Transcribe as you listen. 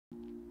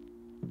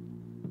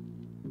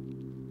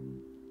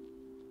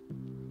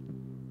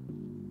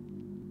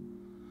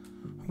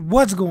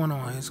What's going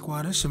on, Hit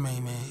Squad? It's your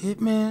main man,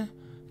 Hitman,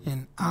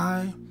 and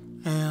I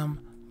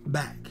am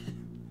back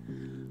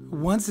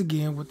once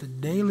again with the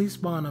daily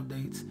spawn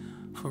updates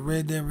for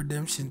Red Dead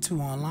Redemption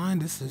 2 Online.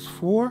 This is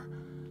for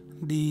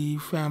the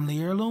family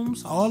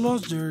heirlooms, all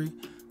lost jewelry,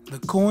 the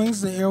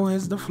coins, the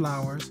arrowheads, the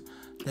flowers,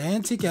 the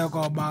antique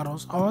alcohol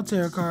bottles, all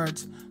tarot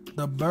cards,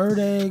 the bird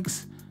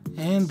eggs,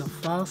 and the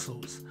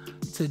fossils.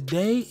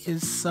 Today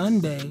is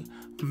Sunday,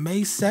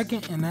 May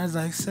 2nd, and as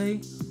I say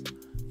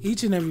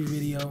each and every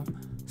video,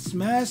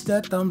 smash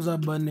that thumbs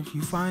up button if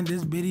you find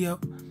this video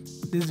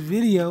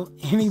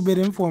any bit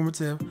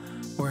informative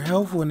or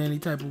helpful in any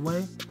type of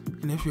way.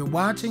 And if you're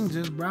watching,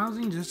 just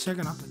browsing, just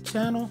checking out the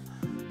channel,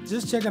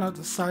 just checking out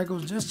the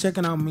cycles, just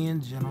checking out me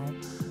in general,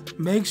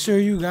 make sure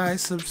you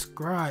guys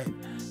subscribe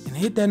and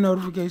hit that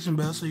notification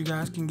bell so you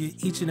guys can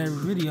get each and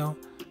every video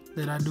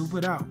that I do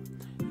put out.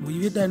 When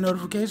you hit that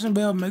notification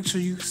bell, make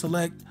sure you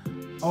select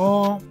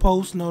all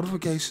post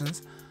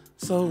notifications,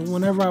 so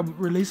whenever I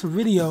release a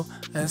video,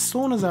 as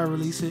soon as I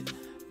release it,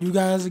 you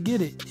guys will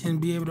get it and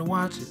be able to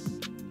watch it.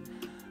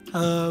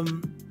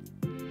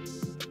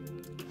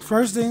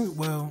 First thing,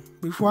 well,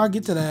 before I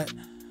get to that,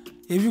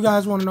 if you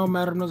guys want to know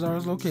Madame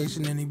Nazar's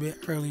location any bit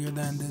earlier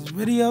than this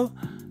video,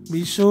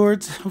 be sure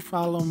to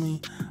follow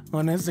me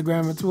on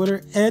Instagram and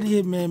Twitter at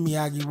Hitman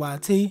Miyagii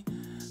YT.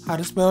 How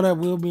to spell that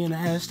will be in the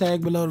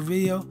hashtag below the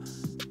video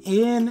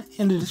and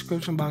in the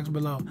description box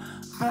below.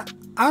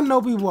 I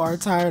know people are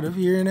tired of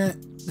hearing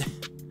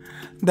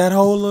that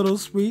whole little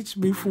speech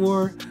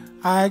before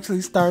I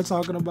actually start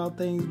talking about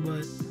things,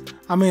 but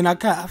I mean, I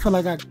feel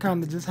like I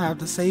kind of just have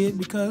to say it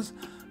because,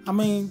 I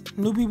mean,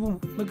 new people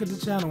look at the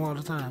channel all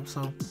the time.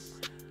 So,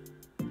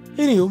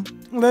 anywho,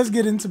 let's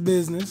get into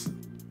business,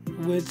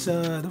 which,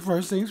 the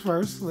first things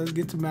first, let's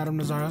get to Madame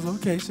Nazar's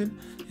location.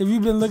 If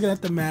you've been looking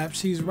at the map,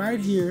 she's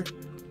right here,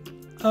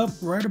 up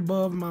right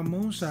above my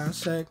moonshine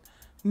shack,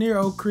 near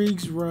Oak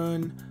Creek's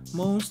Run,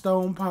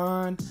 Moonstone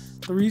Pond,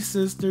 Three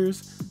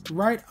Sisters,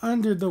 right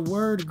under the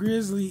word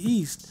Grizzly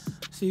East.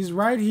 She's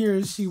right here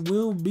and she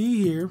will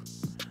be here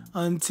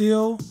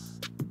until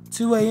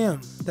 2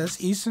 a.m.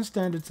 That's Eastern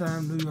Standard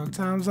Time, New York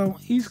time zone,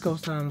 East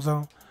Coast time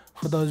zone,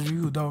 for those of you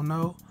who don't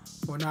know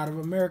or not of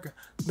America.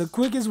 The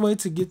quickest way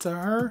to get to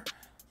her,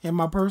 in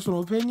my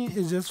personal opinion,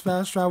 is just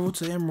fast travel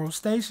to Emerald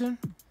Station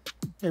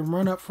and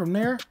run up from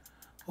there.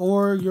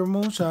 Or your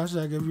moonshine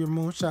shack, if your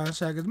moonshine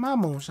shack is my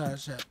moonshine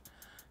shack.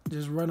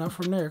 Just run up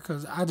from there,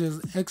 because I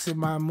just exit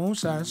my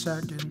moonshine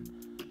shack and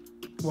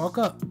walk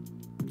up.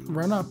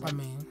 Run up, I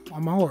mean,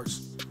 on my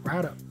horse.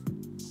 Ride up.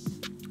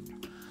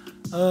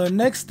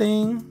 Next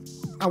thing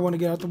I want to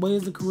get out the way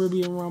is the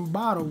Caribbean rum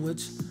bottle,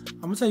 which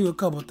I'm going to tell you a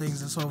couple of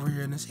things that's over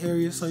here in this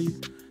area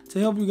to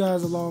help you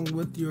guys along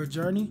with your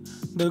journey.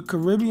 The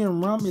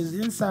Caribbean rum is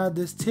inside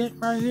this tent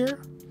right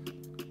here,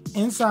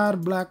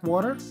 inside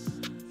Blackwater.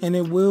 And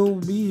it will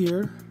be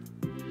here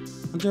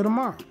until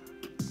tomorrow.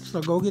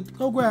 So go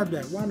grab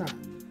that. Why not?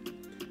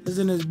 It's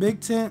in this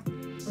big tent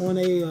on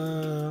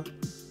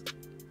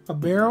a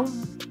barrel,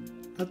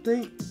 I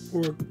think,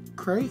 or a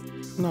crate.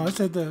 No, it's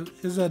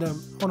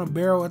on a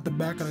barrel at the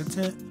back of the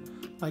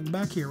tent, like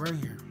back here, right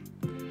here,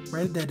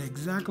 right at that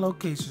exact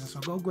location. So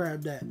go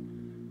grab that.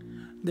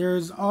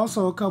 There's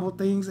also a couple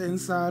things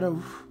inside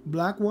of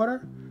Blackwater,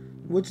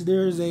 which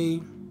there's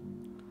a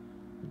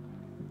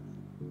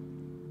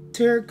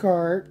tarot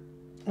card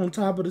on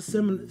top of the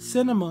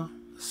cinema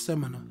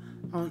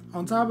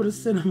on top of the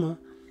cinema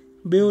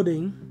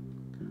building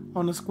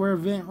on the square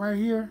vent right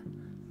here.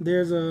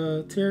 There's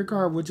a tarot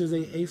card which is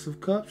a Ace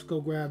of Cups. Go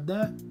grab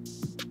that.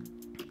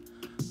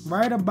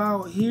 Right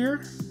about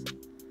here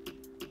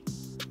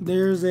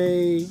there's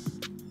a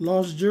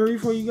lost jewelry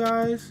for you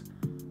guys.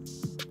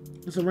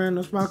 It's a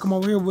random spot. Come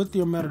over here with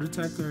your metal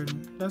detector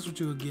and that's what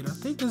you would get. I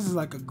think this is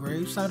like a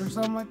gravesite or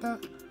something like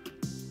that.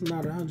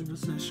 Not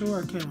 100%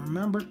 sure, I can't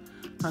remember.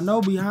 I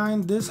know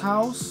behind this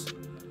house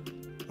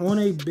on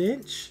a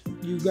bench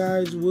you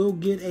guys will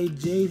get a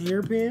jade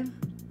hairpin.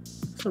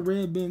 It's a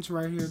red bench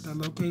right here at that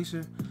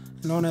location,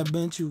 and on that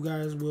bench you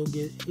guys will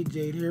get a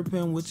jade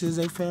hairpin, which is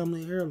a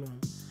family heirloom.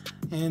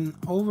 And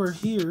over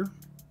here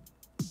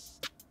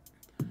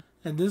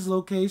at this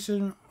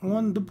location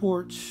on the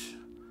porch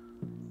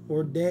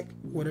or deck,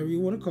 whatever you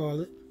want to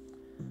call it,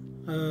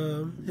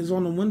 is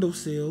on the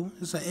windowsill.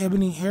 It's an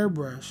ebony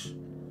hairbrush.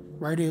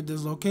 Right here at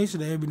this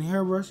location, the ebony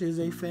hairbrush is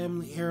a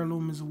family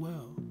heirloom as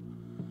well.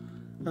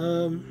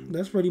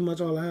 That's pretty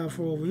much all I have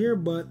for over here,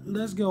 but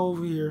let's go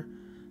over here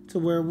to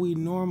where we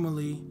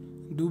normally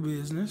do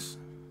business.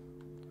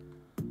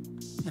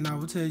 And I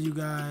will tell you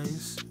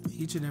guys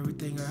each and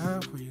everything I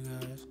have for you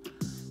guys.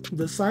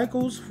 The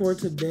cycles for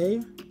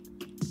today,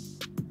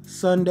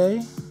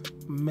 Sunday,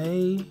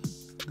 May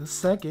the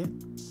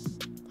 2nd,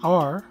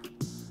 are,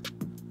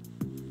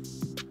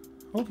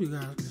 hope you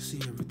guys can see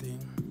everything.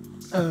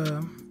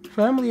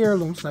 Family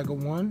Heirloom Cycle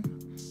 1,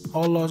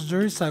 All Lost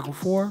Jewelry Cycle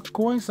 4,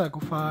 Coin Cycle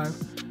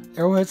 5,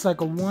 Arrowhead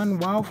Cycle 1,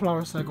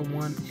 Wildflower Cycle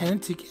 1,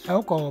 Antique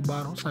Alcohol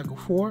Bottle Cycle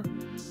 4,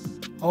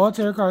 All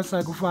Tarot Card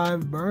Cycle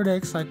 5, Bird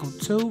Egg Cycle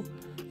 2,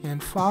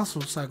 and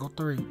Fossil Cycle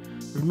 3.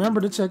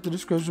 Remember to check the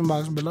description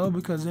box below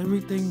because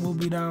everything will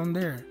be down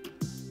there.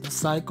 The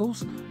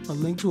cycles, a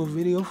link to a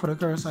video for the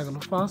current cycle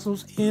of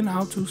fossils, and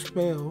how to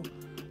spell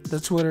the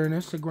Twitter and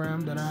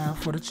Instagram that I have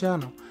for the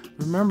channel.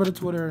 Remember, the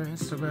Twitter and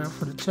Instagram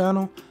for the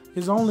channel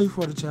is only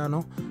for the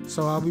channel,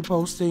 so I'll be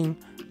posting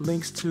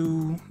links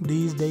to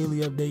these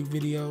daily update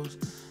videos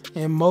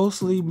and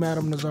mostly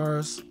Madame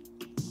Nazar's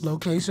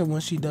location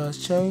when she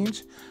does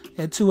change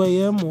at 2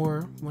 a.m.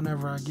 or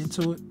whenever I get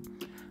to it.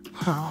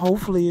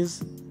 Hopefully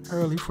it's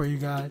early for you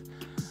guys.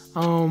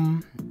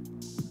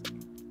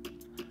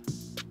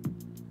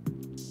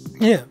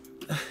 Yeah.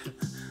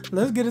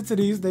 Let's get into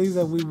these things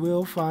that we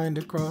will find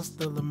across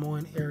the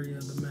Lemoyne area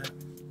of the map.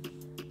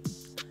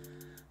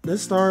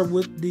 Let's start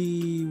with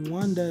the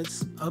one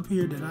that's up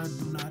here that I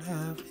do not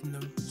have in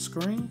the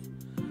screen.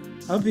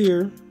 Up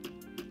here,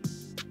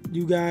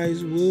 you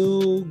guys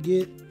will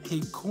get a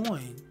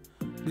coin.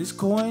 This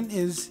coin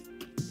is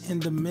in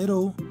the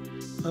middle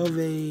of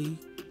a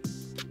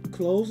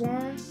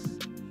clothesline.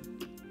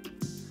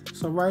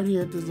 So right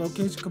here at this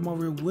location, come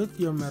over here with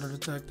your metal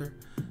detector,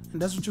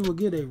 and that's what you will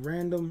get, a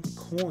random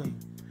coin.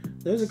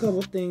 There's a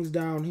couple things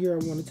down here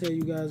I want to tell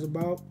you guys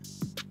about.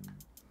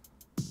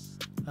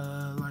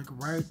 Like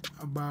right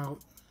about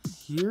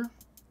here.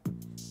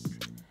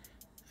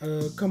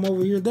 Come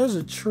over here. There's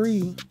a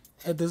tree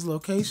at this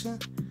location,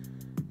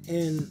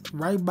 and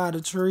right by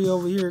the tree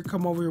over here,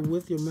 come over here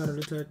with your metal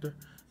detector,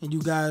 and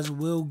you guys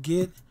will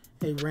get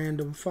a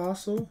random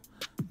fossil.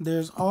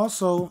 There's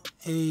also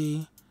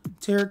a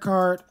tarot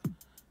card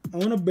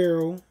on a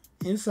barrel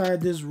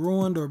inside this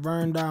ruined or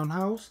burned down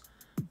house,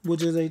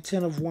 which is a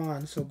 10 of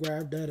wands, so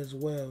grab that as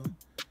well.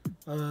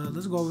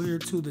 Let's go over here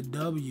to the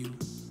W.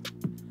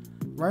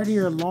 Right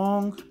here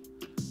along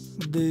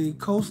the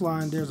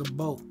coastline, there's a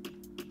boat.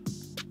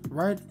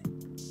 Right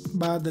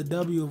by the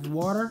W of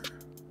water,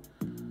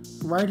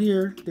 right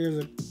here,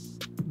 there's a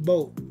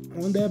boat.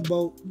 On that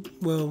boat,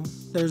 well,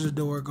 there's a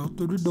door. Go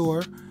through the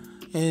door,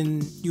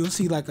 and you'll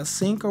see like a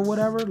sink or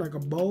whatever, like a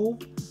bowl.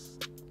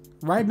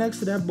 Right next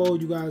to that bowl,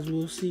 you guys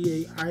will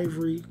see a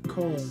ivory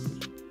comb.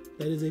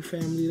 That is a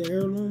family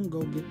heirloom.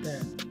 Go get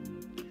that.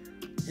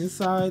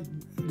 Inside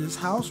this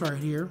house right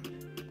here,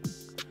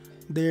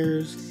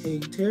 there's a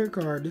tarot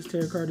card. This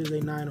tarot card is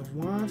a 9 of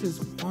wands.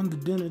 It's on the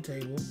dinner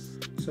table,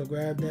 so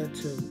grab that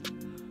too.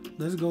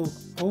 Let's go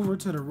over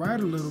to the right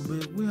a little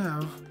bit. We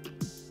have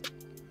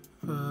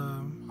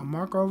a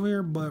marker over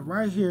here, but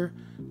right here,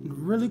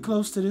 really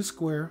close to this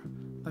square,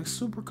 like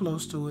super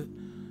close to it,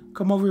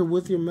 come over here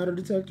with your metal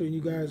detector and you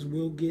guys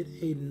will get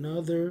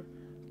another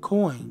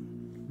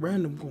coin,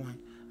 random coin.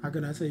 I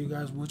cannot tell you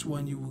guys which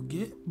one you will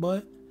get,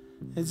 but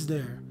it's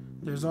there.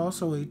 There's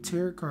also a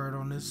tarot card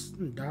on this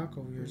dock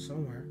over here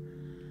somewhere.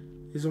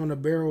 It's on a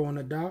barrel on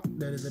the dock.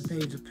 That is a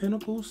page of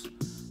pentacles.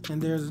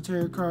 And there's a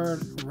tarot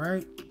card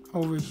right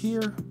over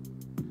here,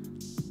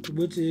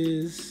 which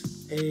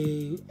is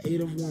a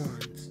 8 of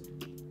wands.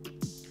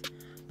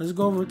 Let's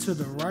go over to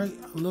the right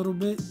a little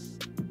bit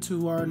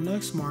to our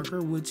next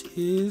marker, which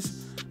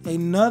is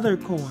another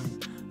coin.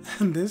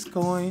 This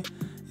coin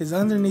is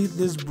underneath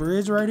this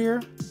bridge right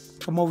here.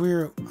 Come over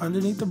here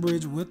underneath the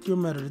bridge with your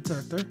metal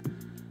detector,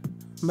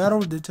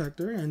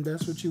 and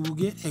that's what you will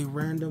get, a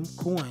random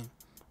coin.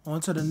 On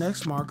to the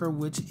next marker,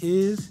 which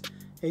is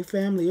a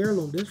family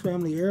heirloom. This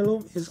family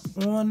heirloom is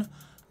on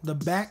the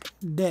back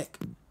deck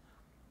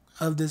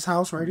of this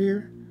house right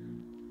here.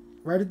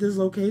 Right at this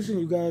location,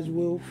 you guys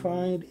will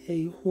find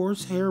a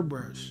horse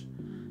hairbrush.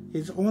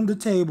 It's on the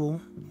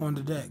table on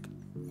the deck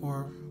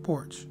or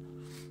porch.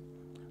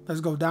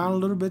 Let's go down a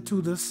little bit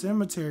to the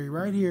cemetery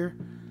right here.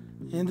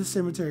 In the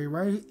cemetery,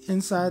 right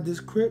inside this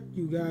crypt,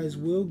 you guys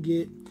will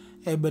get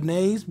a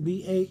Banais,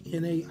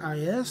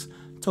 B-A-N-A-I-S,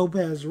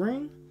 topaz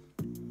ring.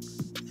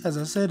 As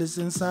I said, it's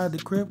inside the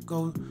crypt.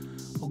 Go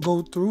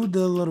through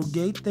the little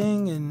gate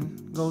thing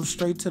and go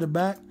straight to the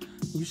back.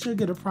 You should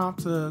get a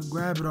prompt to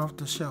grab it off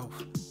the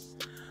shelf.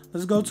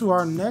 Let's go to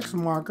our next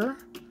marker,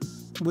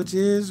 which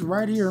is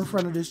right here in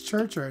front of this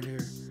church right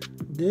here.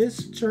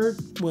 This church,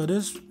 well,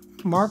 this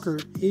marker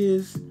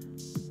is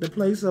the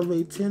place of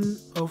a 10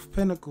 of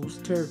Pentacles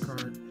tarot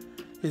card.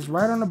 It's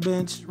right on the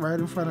bench right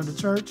in front of the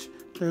church.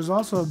 There's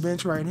also a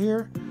bench right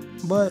here,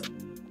 but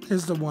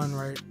it's the one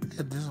right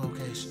at this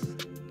location.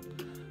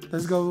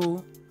 Let's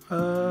go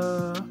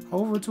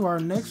over to our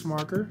next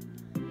marker,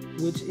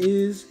 which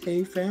is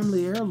a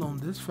family heirloom.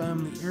 This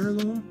family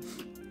heirloom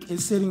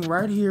is sitting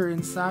right here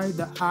inside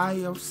the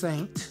Eye of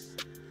Saint.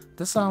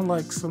 That sounds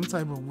like some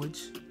type of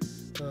witch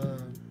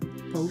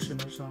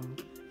potion or some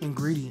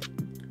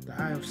ingredient. The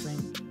Eye of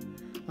Saint.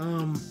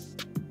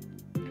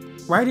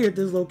 Right here at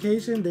this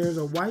location, there's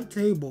a white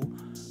table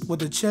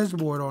with a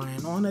chessboard on it.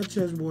 And on that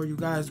chessboard, you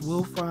guys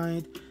will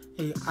find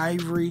a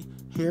ivory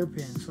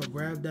hairpin. So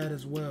grab that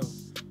as well.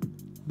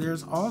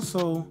 There's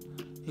also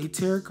a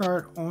tarot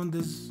card on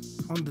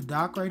the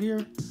dock right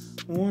here,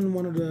 on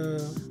one of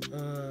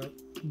the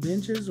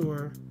benches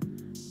or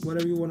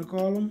whatever you want to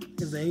call them.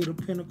 Is the 8 of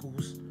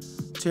Pentacles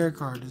tarot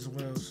card as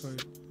well. So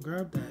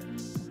grab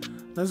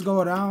that. Let's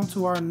go down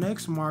to our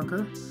next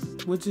marker,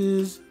 which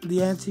is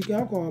the antique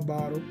alcohol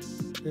bottle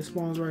that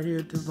spawns right here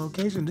at this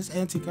location. This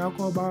antique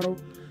alcohol bottle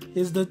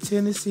is the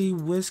Tennessee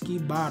whiskey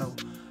bottle.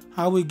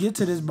 How we get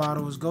to this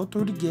bottle is go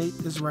through the gate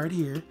that's right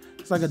here.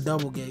 It's like a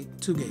double gate,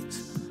 2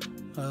 gates.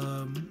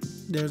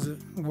 There's a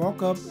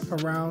walk up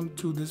around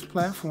to this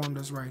platform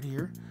that's right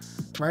here.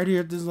 Right here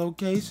at this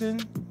location,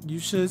 you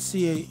should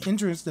see a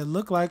entrance that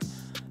look like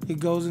it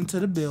goes into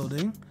the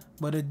building,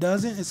 but it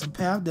doesn't. It's a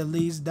path that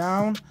leads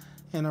down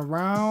and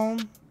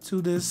around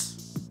to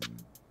this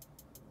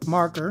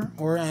marker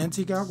or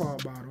antique alcohol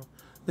bottle.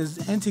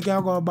 This antique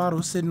alcohol bottle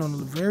is sitting on a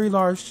very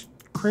large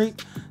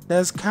crate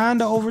that's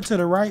kind of over to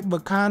the right,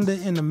 but kind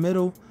of in the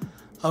middle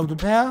of the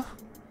path.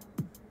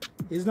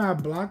 It's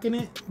not blocking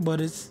it,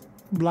 but it's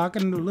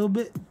blocking it a little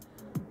bit.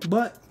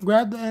 But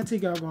grab the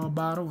antique alcohol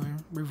bottle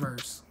and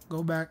reverse.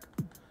 Go back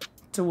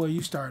to where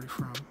you started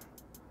from.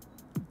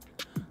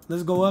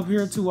 Let's go up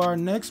here to our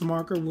next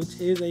marker, which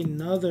is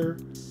another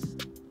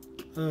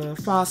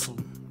fossil.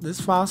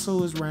 This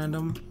fossil is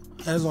random,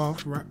 as all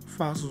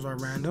fossils are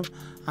random.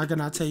 I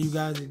cannot tell you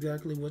guys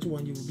exactly which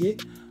one you will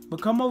get,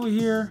 but come over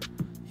here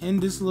in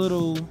this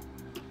little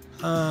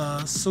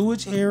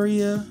sewage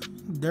area,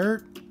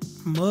 dirt,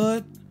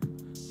 mud,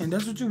 and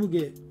that's what you will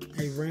get,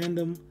 a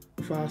random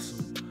fossil.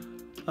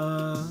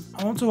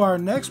 On to our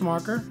next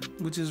marker,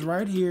 which is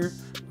right here.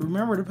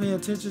 Remember to pay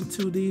attention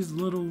to these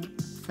little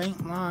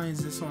faint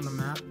lines that's on the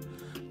map.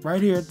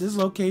 Right here at this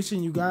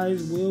location, you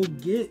guys will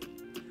get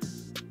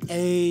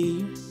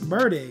a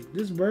bird egg.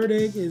 This bird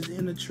egg is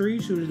in a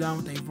tree. Shoot it down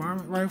with a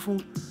varmint rifle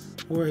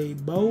or a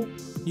bow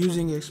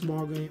using a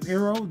small game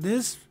arrow.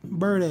 This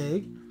bird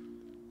egg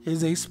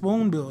is a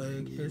spoonbill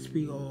egg,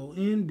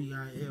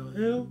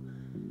 SPONBILL.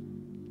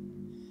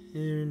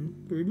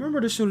 And remember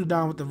to shoot it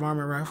down with the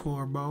varmint rifle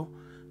or bow,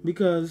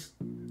 because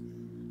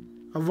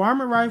a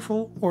varmint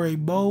rifle or a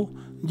bow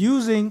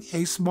using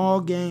a small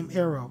game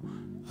arrow.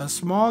 A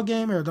small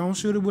game arrow. Don't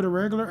shoot it with a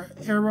regular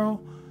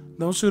arrow.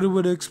 Don't shoot it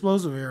with an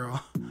explosive arrow.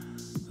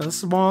 A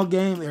small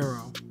game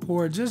arrow.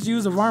 Or just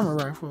use a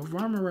varmint rifle. A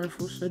varmint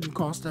rifle shouldn't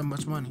cost that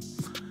much money.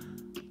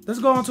 Let's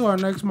go on to our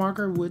next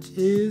marker, which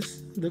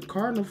is the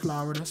cardinal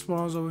flower that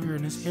spawns over here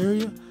in this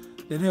area.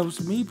 That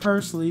helps me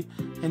personally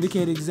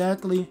indicate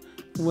exactly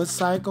what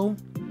cycle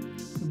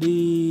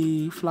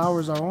the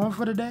flowers are on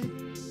for the day.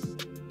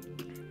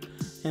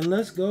 And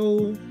let's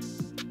go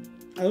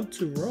up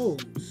to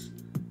Rose.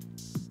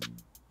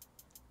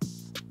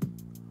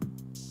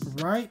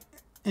 Right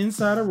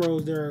inside of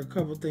Rose, there are a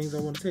couple things I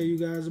want to tell you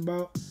guys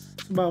about.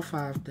 It's about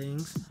 5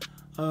 things.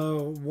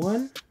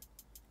 One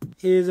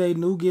is a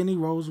New Guinea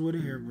rose with a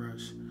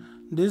hairbrush.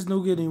 This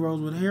New Guinea rose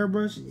with a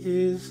hairbrush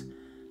is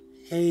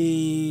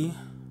a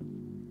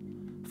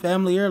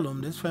family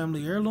heirloom. This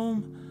family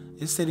heirloom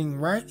is sitting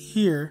right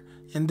here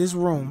in this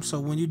room. So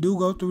when you do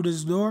go through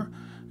this door,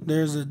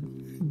 there's a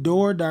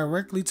door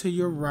directly to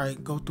your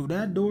right. Go through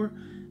that door,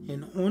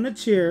 and on a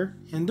chair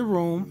in the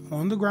room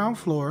on the ground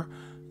floor,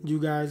 you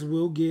guys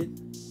will get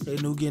a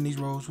New Guinea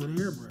rose with a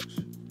hairbrush.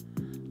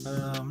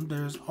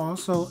 There's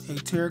also a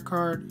tarot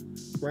card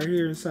right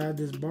here inside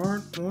this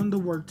barn on the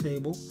work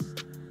table.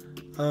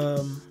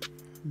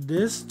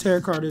 This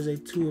tarot card is a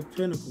 2 of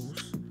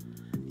Pentacles.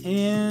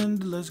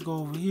 And let's go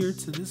over here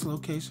to this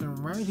location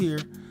right here.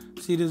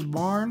 See this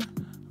barn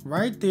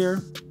right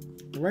there?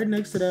 Right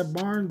next to that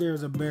barn,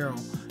 there's a barrel.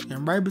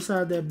 And right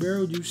beside that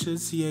barrel, you should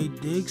see a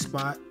dig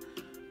spot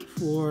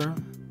for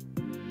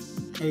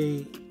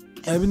a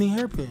ebony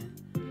hairpin.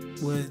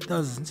 Well, it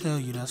doesn't tell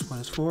you that's what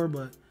it's for,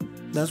 but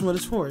that's what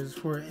it's for. It's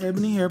for an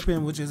ebony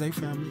hairpin, which is a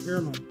family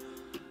heirloom.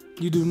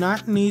 You do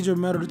not need your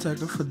metal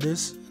detector for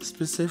this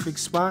specific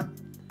spot,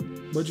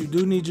 but you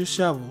do need your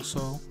shovel,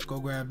 so go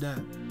grab that.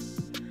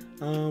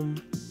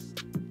 And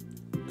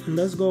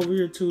let's go over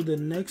here to the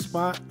next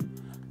spot,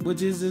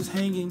 which is this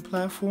hanging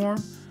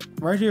platform.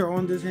 Right here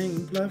on this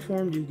hanging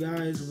platform, you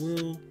guys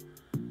will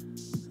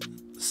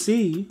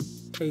see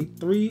a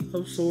 3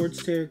 of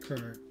Swords tarot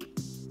card.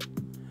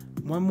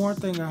 One more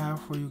thing I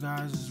have for you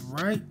guys is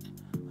right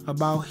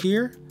about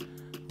here,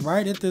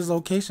 right at this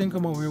location.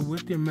 Come over here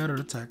with your metal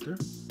detector,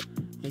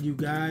 and you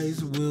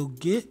guys will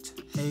get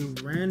a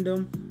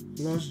random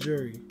lost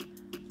jewelry.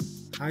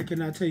 I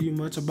cannot tell you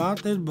much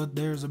about this, but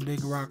there's a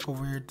big rock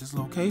over here at this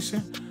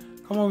location.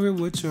 Come over here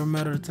with your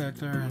metal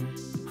detector and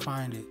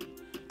find it.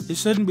 It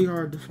shouldn't be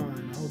hard to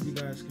find. I hope you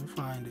guys can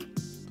find it.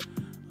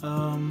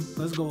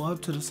 Let's go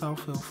up to the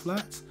Southfield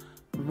Flats.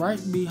 Right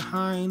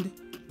behind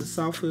the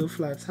Southfield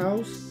Flats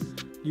house,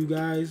 you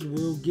guys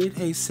will get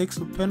a 6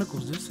 of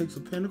Pentacles. This 6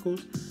 of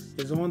Pentacles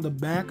is on the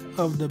back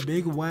of the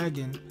big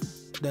wagon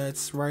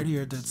that's right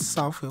here at the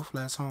Southfield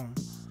Flats home.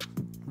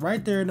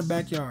 Right there in the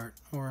backyard,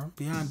 or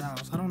behind the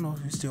house. I don't know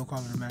if you still call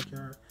it a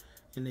backyard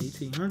in the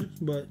 1800s,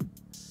 but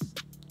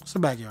it's a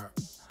backyard.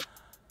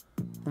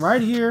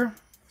 Right here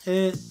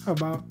at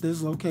about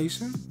this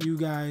location, you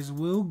guys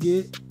will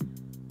get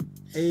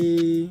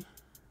a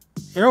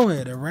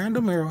arrowhead, a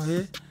random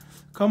arrowhead.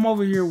 Come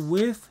over here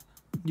with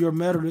your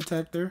metal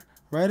detector.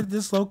 Right at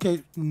this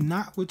location,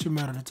 not with your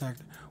metal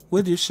detector,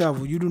 with your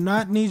shovel. You do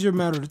not need your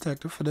metal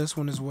detector for this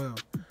one as well.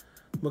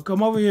 But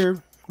come over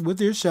here with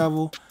your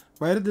shovel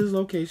right at this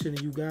location,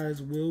 and you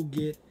guys will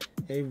get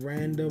a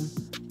random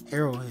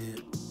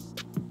arrowhead.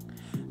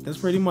 That's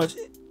pretty much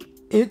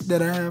it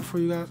that I have for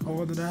you guys.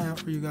 All that I have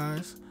for you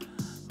guys.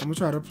 I'm gonna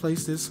try to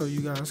place this so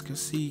you guys can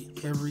see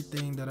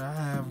everything that I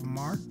have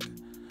marked.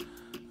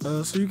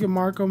 So you can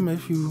mark them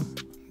if you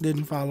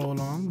didn't follow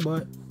along,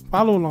 but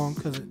follow along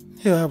because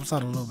it'll help us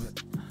out a little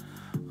bit.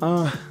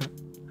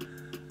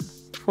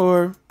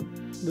 For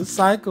the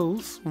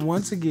cycles,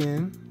 once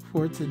again,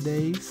 for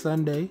today,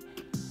 Sunday,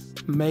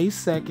 May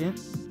 2nd,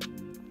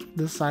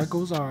 the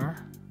cycles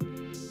are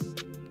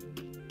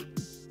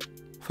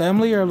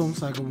Family Heirloom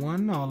Cycle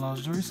 1, All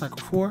Lost Jewelry Cycle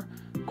 4,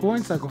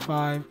 Coin Cycle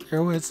 5,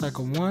 Arrowhead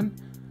Cycle 1,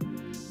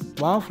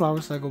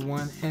 Wildflower Cycle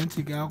 1,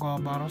 Antique Alcohol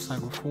Bottle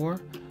Cycle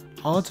 4,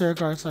 All Tarot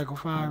Card Cycle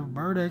 5,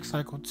 Bird Egg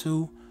Cycle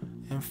 2,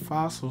 and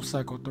Fossil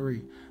Cycle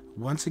 3.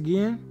 Once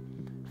again,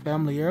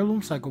 Family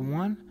Heirloom Cycle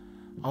 1,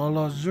 All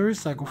Lost Jewelry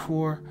Cycle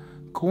 4,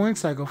 Coin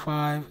Cycle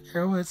 5,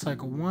 Arrowhead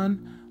Cycle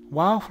 1,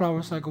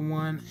 Wildflower Cycle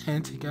 1,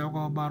 Antique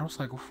Alcohol Bottle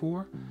Cycle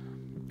 4,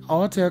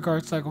 All Tarot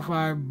Card Cycle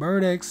 5,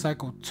 Bird Egg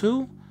Cycle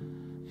 2,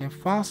 and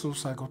Fossil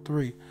Cycle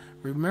 3.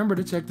 Remember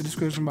to check the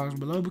description box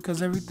below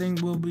because everything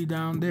will be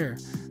down there,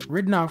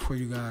 written out for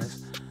you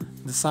guys.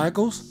 The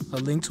cycles, a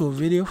link to a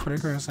video for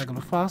the current cycle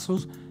of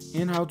fossils,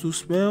 and how to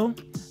spell,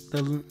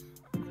 the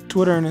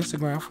Twitter and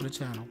Instagram for the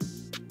channel.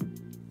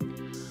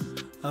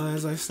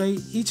 As I say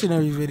each and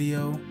every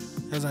video,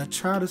 as I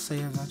try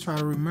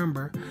to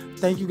remember,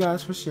 thank you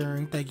guys for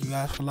sharing, thank you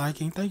guys for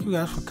liking, thank you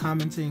guys for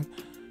commenting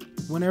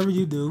whenever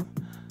you do,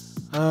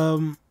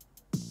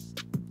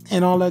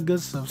 and all that good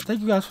stuff.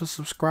 Thank you guys for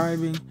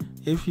subscribing.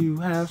 If you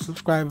have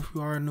subscribed, if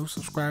you are a new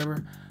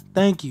subscriber,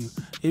 thank you.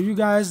 If you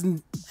guys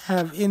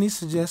have any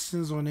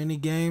suggestions on any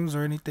games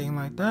or anything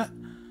like that,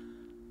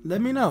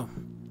 let me know.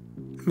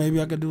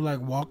 Maybe I could do like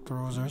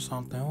walkthroughs or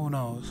something. Who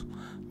knows?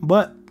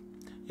 But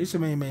it's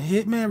your main man,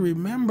 Hitman.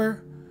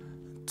 Remember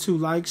to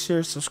like,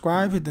 share,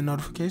 subscribe, hit the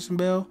notification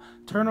bell,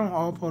 turn on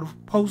all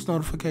post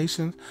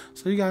notifications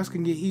so you guys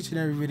can get each and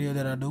every video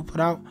that I do put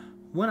out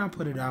when I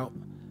put it out.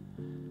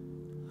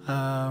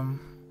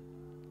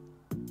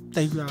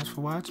 Thank you guys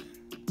for watching,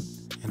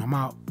 and I'm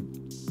out.